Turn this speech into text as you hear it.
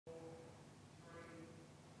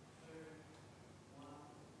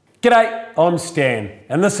G'day, I'm Stan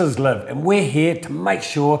and this is Liv and we're here to make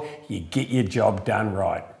sure you get your job done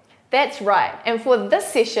right. That's right, and for this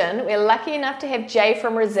session we're lucky enough to have Jay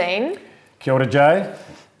from Resene. Kia ora, Jay.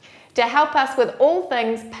 To help us with all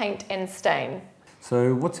things paint and stain.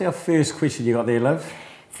 So what's our first question you got there, Liv?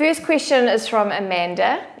 First question is from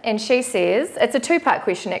Amanda and she says, it's a two-part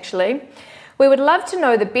question actually. We would love to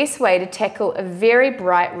know the best way to tackle a very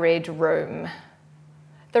bright red room.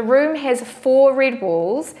 The room has 4 red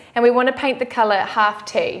walls and we want to paint the colour half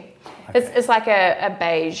tea. Okay. It's like a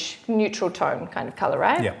beige, neutral tone kind of colour,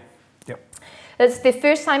 right? Yeah. Yep. It's their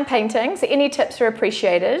first time painting, so any tips are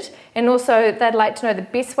appreciated. And also they'd like to know the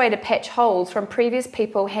best way to patch holes from previous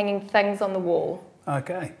people hanging things on the wall.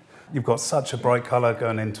 Okay. You've got such a bright colour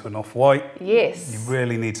going into an off-white. Yes. You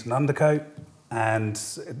really need an undercoat. And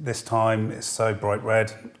this time it's so bright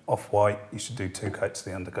red, off-white, you should do 2 coats of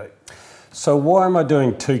the undercoat. So why am I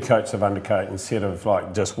doing 2 coats of undercoat instead of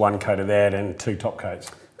like just 1 coat of that and 2 top coats?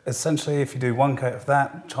 Essentially, if you do 1 coat of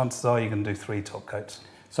that, chances are you're going to do 3 top coats.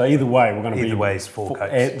 So either way, we're going to Either way is 4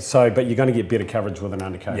 coats. But you're going to get better coverage with an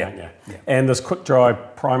undercoat, aren't you? Yeah. And this quick dry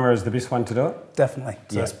primer is the best one to do it? Definitely.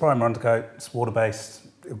 So it's primer undercoat, it's water-based,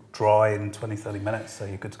 it'll dry in 20-30 minutes, so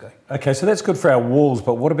you're good to go. Okay, so that's good for our walls,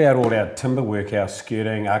 but what about all our timber work, our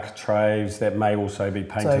skirting, architraves, that may also be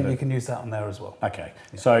painted? So you can use that on there as well. Okay,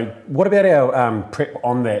 so what about our prep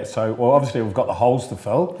on that? So, well, obviously we've got the holes to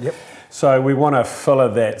fill. Yep. So we want a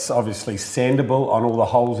filler that's obviously sandable on all the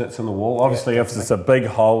holes that's in the wall. Obviously, if it's a big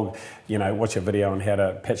hole, you know, watch a video on how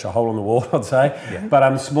to patch a hole in the wall, I'd say. Yeah.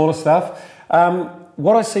 But smaller stuff.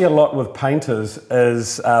 What I see a lot with painters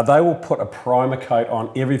is they will put a primer coat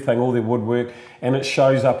on everything, all their woodwork, and it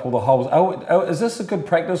shows up all the holes. Oh, is this a good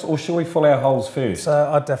practice, or should we fill our holes first?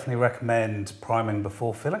 So I'd definitely recommend priming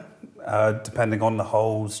before filling. Depending on the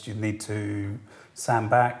holes, you need to sand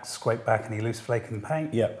back, scrape back any loose flake in the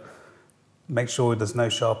paint. Yep. Make sure there's no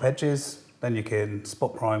sharp edges. Then you can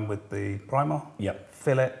spot prime with the primer. Yep.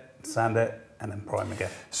 Fill it, sand it, and then prime again.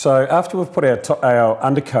 So after we've put our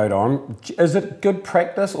undercoat on, is it good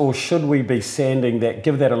practice or should we be sanding that,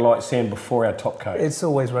 give that a light sand before our top coat? It's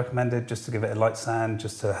always recommended just to give it a light sand,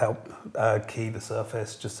 just to help key the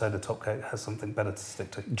surface, just so the top coat has something better to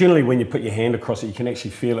stick to. Generally when you put your hand across it, you can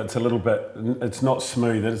actually feel it's a little bit, it's not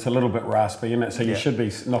smooth, it's a little bit raspy, isn't it? So you should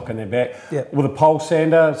be knocking that back. Yeah. With a pole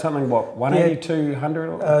sander, something what, 180,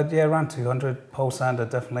 200? Yeah, around 200, pole sander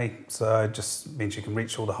definitely. So it just means you can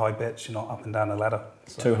reach all the high bits, you're not up and down a ladder.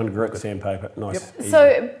 So 200 grit sandpaper, nice. Yep.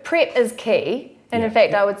 So prep is key, and in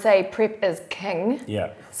fact I would say prep is king.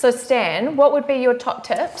 Yeah. So Stan, what would be your top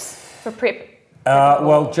tips for prep?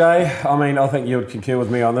 Well, Jay, I mean, I think you would concur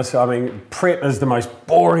with me on this. I mean, prep is the most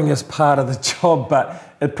boringest part of the job,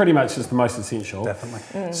 but it pretty much is the most essential.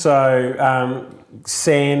 Definitely. So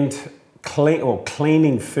sand,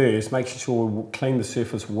 cleaning first, making sure we clean the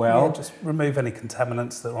surface well. Yeah, just remove any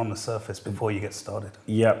contaminants that are on the surface before you get started.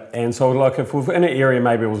 Yep, and so like if we're in an area,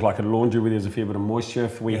 maybe it was like a laundry where there's a fair bit of moisture,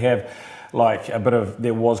 if we have like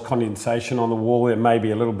there was condensation on the wall, it may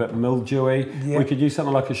be a little bit mildewy, we could use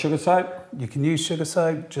something like a sugar soap. You can use sugar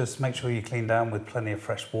soap, just make sure you clean down with plenty of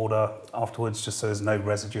fresh water afterwards, just so there's no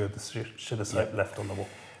residue of the sugar soap left on the wall.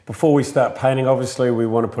 Before we start painting, obviously we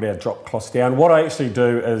want to put our drop cloths down. What I actually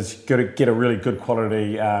do is get a really good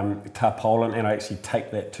quality tarpaulin, and I actually take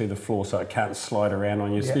that to the floor so it can't slide around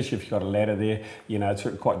on you, especially if you've got a ladder there. You know, it's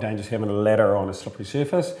quite dangerous having a ladder on a slippery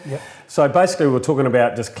surface. Yep. So basically we're talking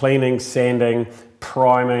about just cleaning, sanding,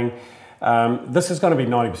 priming. This is going to be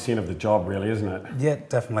 90% of the job really, isn't it? Yeah,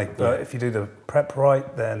 definitely. But if you do the prep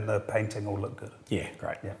right, then the painting will look good. Yeah,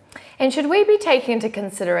 great. Yeah. And should we be taking into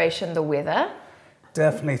consideration the weather?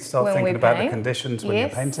 Definitely start thinking about the conditions when you're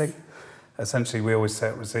painting. Essentially, we always say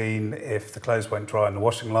at Resene, if the clothes won't dry in the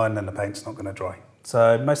washing line, then the paint's not going to dry.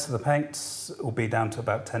 So most of the paints will be down to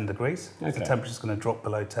about 10 degrees. If the temperature's going to drop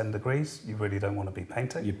below 10 degrees, you really don't want to be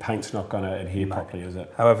painting. Your paint's not going to adhere properly, is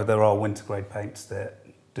it? However, there are winter grade paints that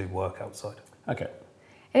do work outside. Okay.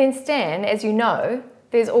 And in Stan, as you know,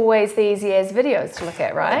 there's always the easy as videos to look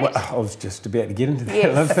at, right? Well, I was just about to get into that.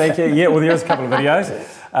 Yes. Thank you. Yeah, well, there's a couple of videos.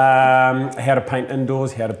 How to paint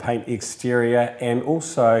indoors, how to paint exterior, and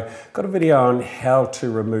also got a video on how to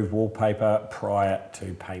remove wallpaper prior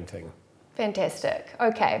to painting. Fantastic.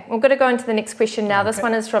 Okay, we're going to go into the next question now. This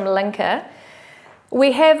one is from Linka.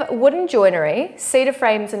 We have wooden joinery, cedar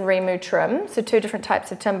frames and Remu trim, so 2 different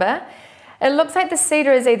types of timber. It looks like the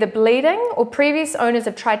cedar is either bleeding or previous owners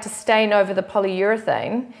have tried to stain over the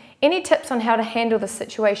polyurethane. Any tips on how to handle this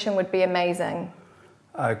situation would be amazing.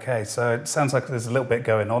 Okay, so it sounds like there's a little bit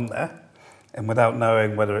going on there. And without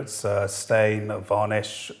knowing whether it's a stain, a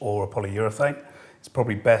varnish or a polyurethane, it's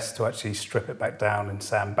probably best to actually strip it back down and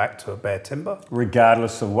sand back to a bare timber.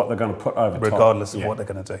 Regardless of what they're going to put over top? Regardless of what they're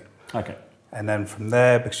going to do. Okay. And then from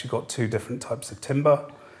there, because you've got 2 different types of timber,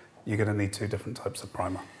 you're going to need 2 different types of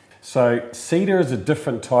primer. So cedar is a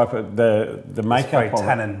different type of, the makeup very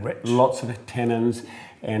tannin rich. Lots of tannins,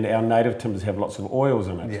 and our native timbers have lots of oils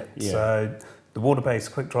in it. Yeah. So the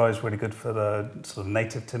water-based quick dry is really good for the sort of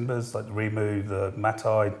native timbers like the Remu, the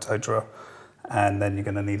Matai, Todra, and then you're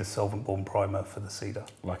going to need a solvent-borne primer for the cedar.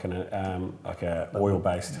 Like an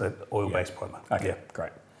oil-based? The oil-based primer. Okay, yeah.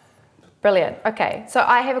 Great. Brilliant. Okay, so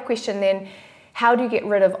I have a question then. How do you get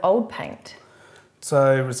rid of old paint?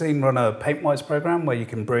 So Resene run a paint wise program where you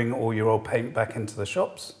can bring all your old paint back into the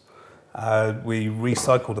shops. We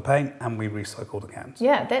recycle the paint and we recycle the cans.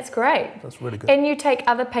 Yeah, that's great. That's really good. And you take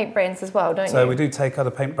other paint brands as well, don't you? So we do take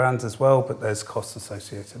other paint brands as well, but there's costs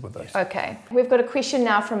associated with those. Okay. We've got a question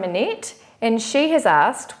now from Annette, and she has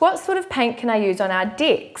asked, what sort of paint can I use on our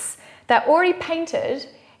decks? They're already painted,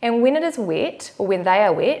 and when it is wet, or when they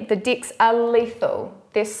are wet, the decks are lethal.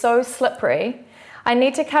 They're so slippery. I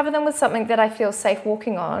need to cover them with something that I feel safe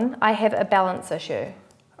walking on. I have a balance issue.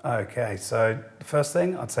 Okay, so the first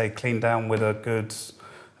thing I'd say clean down with a good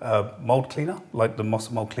mold cleaner, like the moss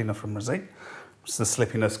and mold cleaner from Resene. So the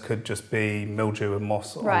slippiness could just be mildew and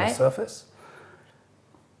moss on the surface.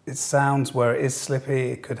 It sounds where it is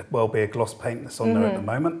slippy, it could well be a gloss paint that's on there at the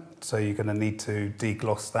moment. So you're going to need to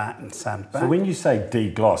degloss that and sand back. So when you say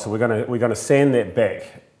degloss, so we're going to sand that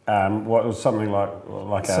back. What was something like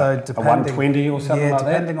a 120 or something like that?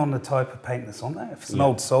 Yeah, depending on the type of paint that's on there. If it's an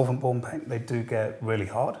old solvent-borne paint, they do get really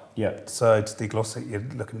hard. Yeah. So to degloss it, you're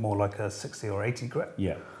looking more like a 60 or 80 grit.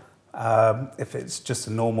 Yeah. If it's just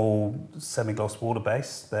a normal semi-gloss water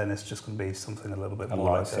base, then it's just going to be something a little bit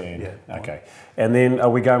more light sand. Yeah. Okay. And then are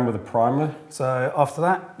we going with a primer? So after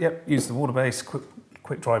that, yep, use the water-based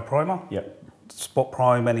quick dry primer. Yep. Spot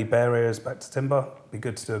prime any bare areas back to timber. Be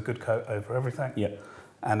good to do a good coat over everything. Yep.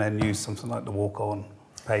 And then use something like the walk-on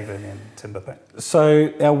paving and timber paint.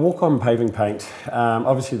 So our walk-on paving paint,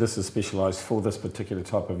 obviously this is specialised for this particular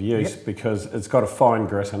type of use because it's got a fine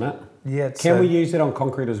grit in it. Yeah. Can we use it on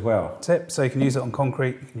concrete as well? So you can use it on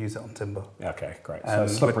concrete, you can use it on timber. Okay, great. So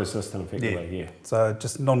slip resistant effectively, yeah. So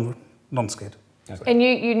just non-skid. Okay. And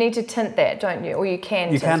you need to tint that, don't you? Or you can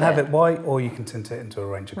tint it? You can have it white or you can tint it into a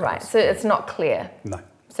range of colours. Right, so it's not clear? No.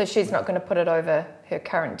 So she's not going to put it over her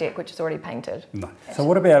current deck, which is already painted? No. So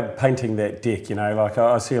what about painting that deck? You know, like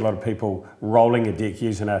I see a lot of people rolling a deck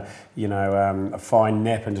using a fine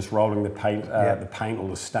nap and just rolling the paint or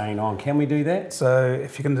the stain on. Can we do that? So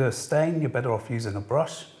if you're going to do a stain, you're better off using a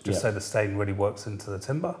brush, just so the stain really works into the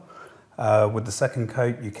timber. With the second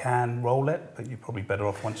coat, you can roll it, but you're probably better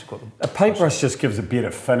off once you've got the... A paintbrush just gives a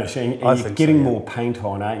better finish, and you're getting more paint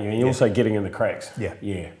on, aren't you? And you're also getting in the cracks. Yeah.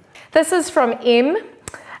 Yeah. This is from M.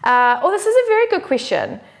 This is a very good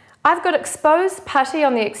question. I've got exposed putty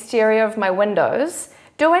on the exterior of my windows.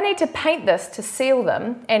 Do I need to paint this to seal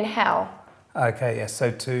them, and how? Okay, yeah, so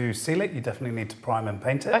to seal it, you definitely need to prime and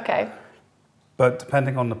paint it. Okay. But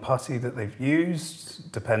depending on the putty that they've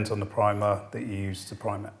used, depends on the primer that you use to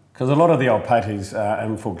prime it. Because a lot of the old putties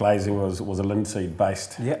in for glazing was a linseed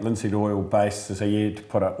based, linseed oil based, so you had to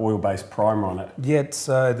put an oil based primer on it. Yeah,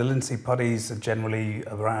 the linseed putties are generally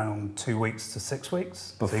around 2 weeks to 6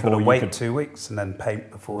 weeks. So you've got to wait 2 weeks and then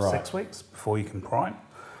paint before 6 weeks before you can prime.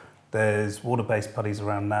 There's water based putties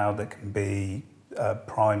around now that can be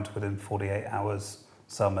primed within 48 hours.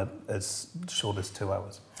 Some as short as 2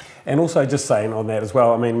 hours. And also just saying on that as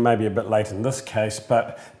well, I mean maybe a bit late in this case,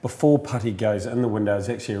 but before putty goes in the window is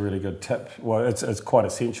actually a really good tip. Well, it's quite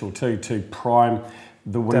essential too, to prime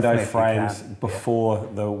the window frames before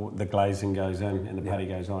the glazing goes in and the putty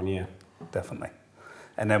goes on, Definitely.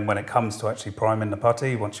 And then when it comes to actually priming the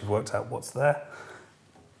putty, once you've worked out what's there,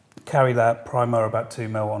 carry that primer about 2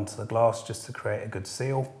 mil onto the glass just to create a good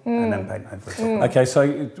seal and then paint over the top. Okay, so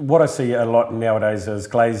what I see a lot nowadays is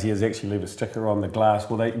glaziers actually leave a sticker on the glass.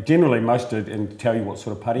 Well, they generally most do and tell you what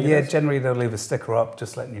sort of putty it is? Yeah, generally they'll leave a sticker up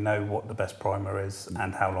just letting you know what the best primer is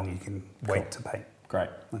and how long you can wait to paint. Great.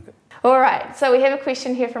 Okay. All right, so we have a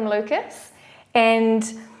question here from Lucas, and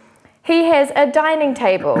he has a dining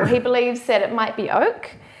table. He believes that it might be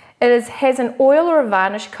oak. It has an oil or a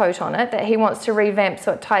varnish coat on it that he wants to revamp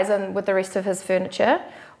so it ties in with the rest of his furniture.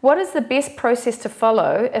 What is the best process to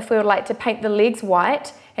follow if we would like to paint the legs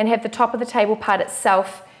white and have the top of the table part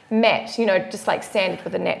itself matte, you know, just like sanded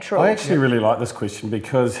with a natural. I actually really like this question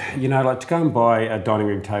because, you know, like to go and buy a dining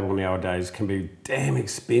room table nowadays can be damn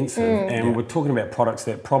expensive, and we're talking about products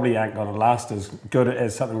that probably aren't going to last as good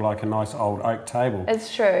as something like a nice old oak table.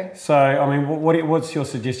 It's true. So, I mean, what's your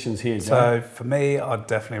suggestions here, Jay? So for me, I'd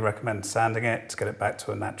definitely recommend sanding it to get it back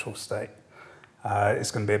to a natural state.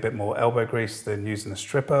 It's going to be a bit more elbow grease than using a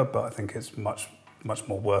stripper, but I think it's much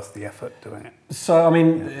more worth the effort doing it. So, I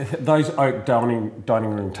mean, those oak dining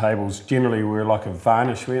room tables generally were like a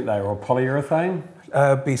varnish, weren't they, or a polyurethane?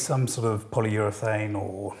 Be some sort of polyurethane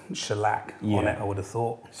or shellac on it, I would have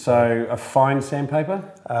thought. So a fine sandpaper?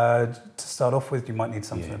 To start off with, you might need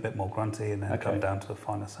something a bit more grunty and then come down to a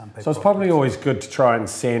finer sandpaper. So it's probably always good to try and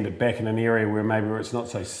sand it back in an area where maybe it's not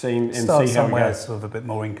so seen and Start see how it somewhere goes. sort of a bit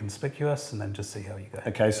more inconspicuous and then just see how you go.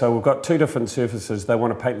 Okay, so we've got two different surfaces. They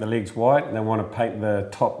want to paint the legs white and they want to paint the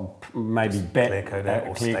top maybe clear coat it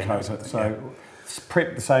or clear stain coat it. it. So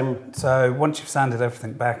prep the same. So once you've sanded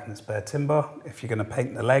everything back and it's bare timber, if you're going to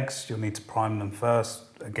paint the legs, you'll need to prime them first.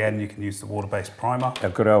 Again, you can use the water-based primer. A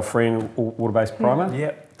good old friend water-based primer.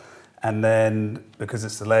 Yep. And then because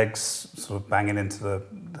it's the legs, sort of banging into the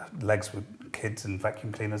legs with kids and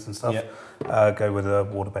vacuum cleaners and stuff, go with a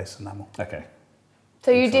water-based enamel. Okay.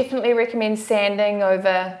 So you definitely recommend sanding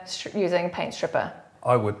over using a paint stripper?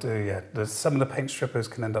 I would do, yeah. Some of the paint strippers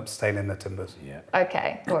can end up staining the timbers. Yeah.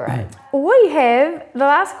 Okay, all right. We have the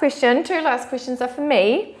last question, two last questions are for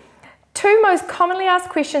me. Two most commonly asked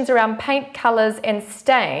questions around paint colours and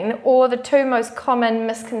stain, or the two most common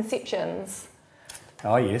misconceptions?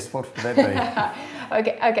 Oh yes, what would that be?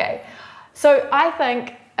 Okay. So I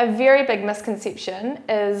think a very big misconception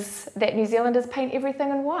is that New Zealanders paint everything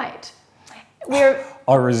in white.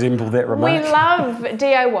 I resemble that remark. We love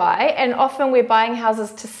DIY, and often we're buying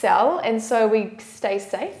houses to sell, and so we stay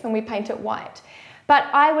safe and we paint it white. But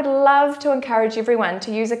I would love to encourage everyone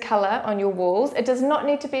to use a colour on your walls. It does not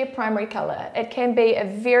need to be a primary colour. It can be a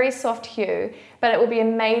very soft hue, but it will be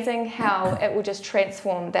amazing how it will just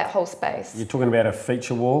transform that whole space. You're talking about a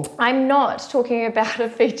feature wall? I'm not talking about a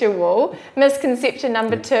feature wall. Misconception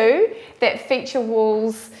number two, that feature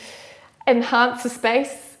walls enhance a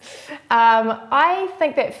space. I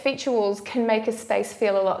think that feature walls can make a space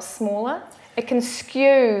feel a lot smaller. It can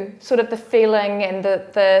skew sort of the feeling and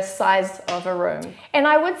the size of a room. And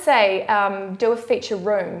I would say do a feature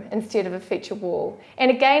room instead of a feature wall. And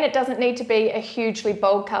again, it doesn't need to be a hugely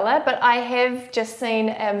bold colour, but I have just seen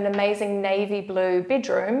an amazing navy blue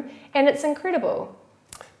bedroom and it's incredible.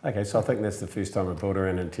 Okay, so I think that's the first time a builder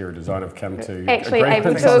and interior designer have come to actually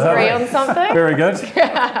able to agree on something. Very good.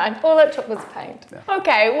 All it took was paint. Yeah.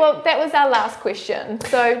 Okay, well that was our last question.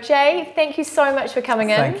 So Jay, thank you so much for coming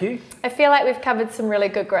in. Thank you. I feel like we've covered some really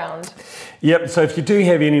good ground. Yep, so if you do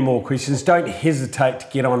have any more questions, don't hesitate to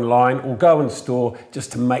get online or go in store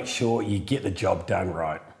just to make sure you get the job done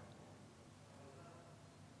right.